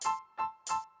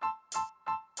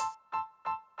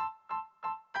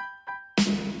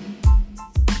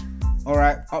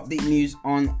Alright, update news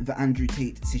on the Andrew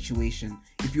Tate situation.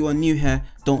 If you are new here,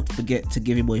 don't forget to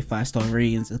give your boy 5-star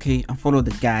ratings, okay? And follow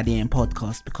the goddamn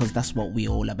podcast because that's what we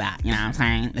all about, you know what I'm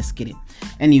saying? Let's get it.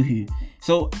 Anywho,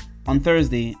 so on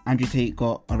Thursday, Andrew Tate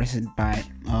got arrested by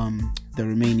the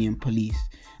Romanian police,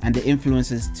 and the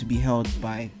influencers to be held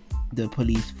by the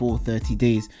police for 30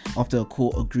 days after a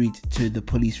court agreed to the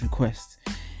police request.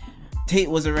 Tate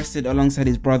was arrested alongside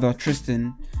his brother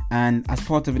Tristan, and as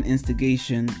part of an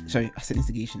investigation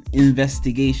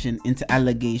into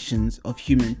allegations of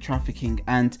human trafficking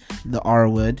and the R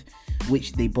word,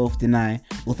 which they both deny,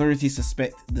 authorities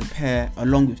suspect the pair,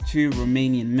 along with two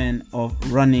Romanian men, of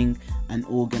running an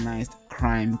organized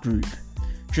crime group.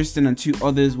 Tristan and two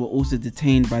others were also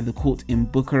detained by the court in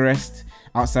Bucharest.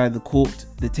 Outside the court,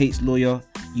 the Tate's lawyer,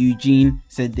 Eugene,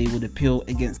 said they would appeal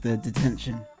against the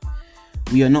detention.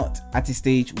 "We are not at a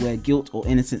stage where guilt or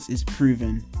innocence is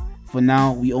proven. For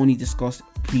now, we only discuss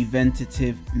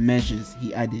preventative measures,"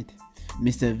 he added.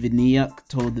 Mr. Viniuk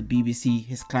told the BBC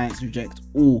his clients reject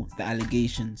all the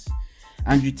allegations.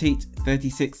 Andrew Tate,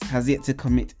 36, has yet to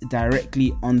comment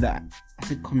directly on the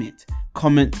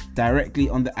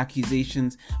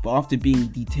accusations, but after being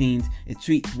detained, a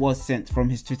tweet was sent from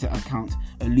his Twitter account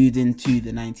alluding to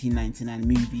the 1999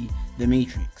 movie The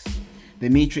Matrix. The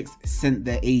Matrix sent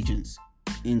their agents,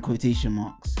 in quotation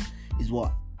marks, is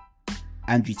what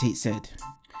Andrew Tate said.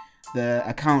 The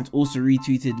account also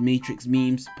retweeted Matrix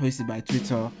memes posted by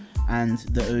Twitter and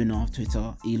the owner of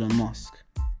Twitter, Elon Musk.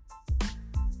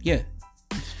 Yeah.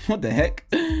 What the heck?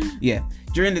 Yeah.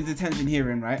 During the detention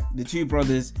hearing, right, the two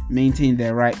brothers maintained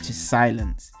their right to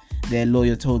silence, their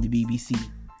lawyer told the BBC.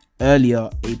 Earlier,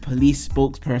 a police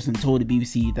spokesperson told the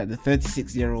BBC that the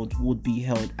 36-year-old would be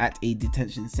held at a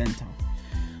detention centre.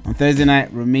 On Thursday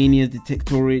night, Romania's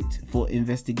Directorate for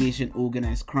Investigation,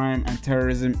 Organised Crime and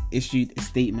Terrorism issued a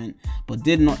statement, but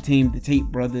did not name the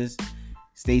Tate brothers,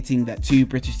 stating that two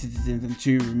British citizens and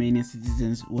two Romanian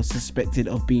citizens were suspected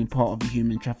of being part of a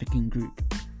human trafficking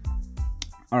group.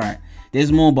 Alright,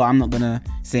 there's more, but I'm not gonna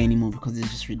say anymore because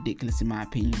it's just ridiculous in my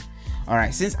opinion.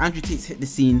 Alright, since Andrew Tate's hit the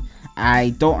scene,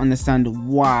 I don't understand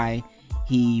why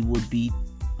he would be...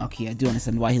 Okay, I do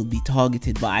understand why he'll be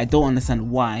targeted, but I don't understand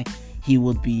why he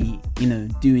would be,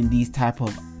 doing these type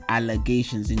of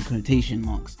allegations in quotation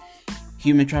marks.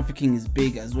 Human trafficking is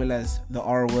big, as well as the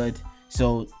R word.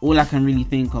 So all I can really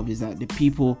think of is that the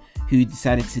people who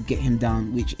decided to get him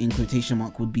down, which in quotation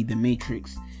mark would be the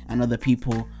Matrix, and other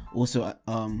people also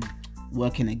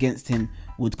working against him,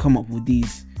 would come up with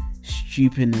these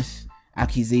stupidness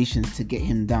accusations to get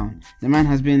him down. The man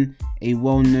has been a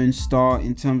well-known star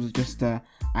in terms of just the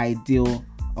ideal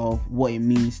of what it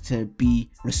means to be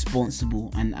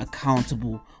responsible and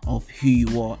accountable of who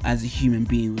you are as a human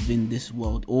being within this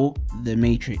world, or the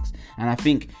Matrix. And I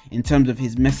think in terms of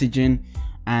his messaging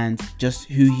and just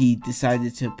who he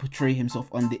decided to portray himself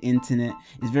on the internet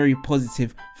is very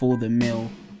positive for the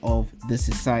male of the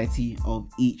society of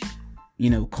each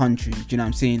country. Do you know what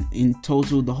I'm saying? In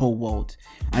total, the whole world.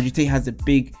 Andrew Tate has a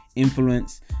big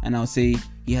influence, and I'll say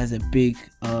he has a big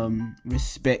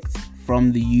respect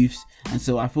from the youths. And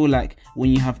so I feel like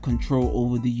when you have control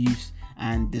over the youths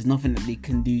and there's nothing that they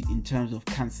can do in terms of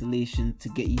cancellation to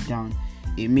get you down,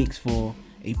 it makes for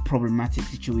a problematic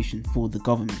situation for the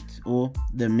government or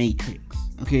the Matrix.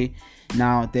 Okay,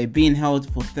 now they're being held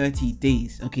for 30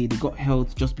 days. Okay, they got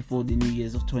held just before the New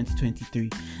Year's of 2023,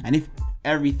 and if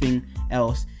everything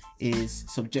else is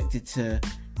subjected to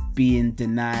being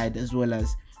denied, as well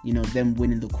as them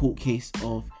winning the court case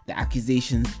of the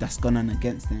accusations that's gone on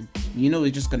against them,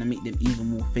 it's just gonna make them even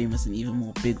more famous and even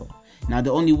more bigger. Now,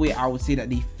 the only way I would say that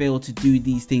they fail to do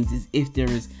these things is if there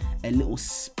is a little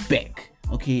speck,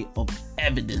 of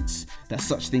evidence that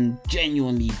such thing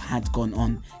genuinely had gone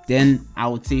on. Then I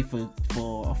would say for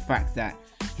a fact that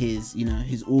his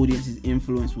audience, his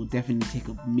influence will definitely take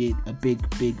a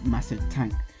big massive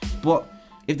tank. But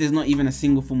if there's not even a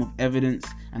single form of evidence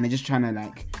and they're just trying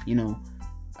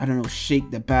to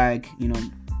shake the bag,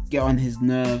 get on his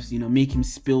nerves, make him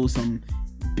spill some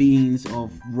beans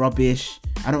of rubbish.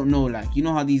 I don't know,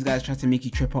 how these guys try to make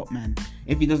you trip up, man.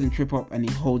 If he doesn't trip up and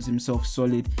he holds himself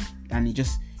solid and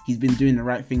he's been doing the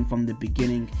right thing from the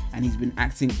beginning, and he's been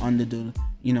acting under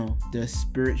the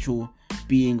spiritual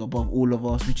being above all of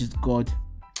us, which is God,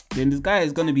 then this guy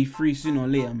is gonna be free sooner or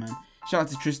later, man. Shout out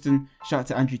to Tristan, shout out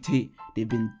to Andrew Tate. They've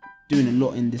been doing a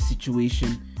lot in this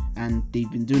situation, and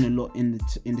they've been doing a lot in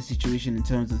the situation in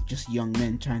terms of just young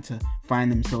men trying to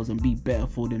find themselves and be better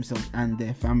for themselves and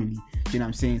their family. Do you know what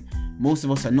I'm saying? Most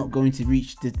of us are not going to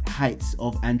reach the heights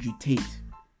of Andrew Tate,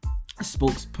 a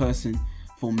spokesperson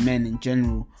for men in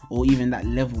general, or even that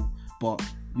level, but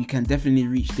we can definitely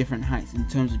reach different heights in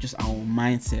terms of just our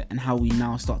mindset and how we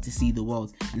now start to see the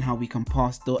world, and how we can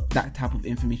pass that type of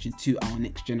information to our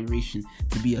next generation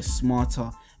to be a smarter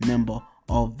member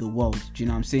of the world. Do you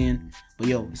know what I'm saying? But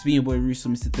yo, it's been your boy Russo,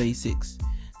 Mr. 36.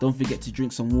 Don't forget to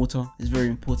drink some water. It's very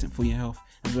important for your health.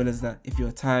 As well as that, if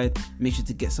you're tired, make sure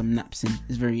to get some naps in.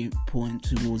 It's very important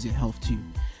towards your health too.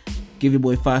 Give your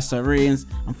boy 5-star ratings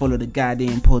and follow the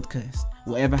goddamn podcast.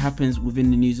 Whatever happens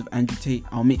within the news of Andrew Tate,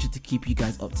 I'll make sure to keep you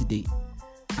guys up to date.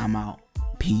 I'm out.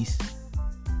 Peace.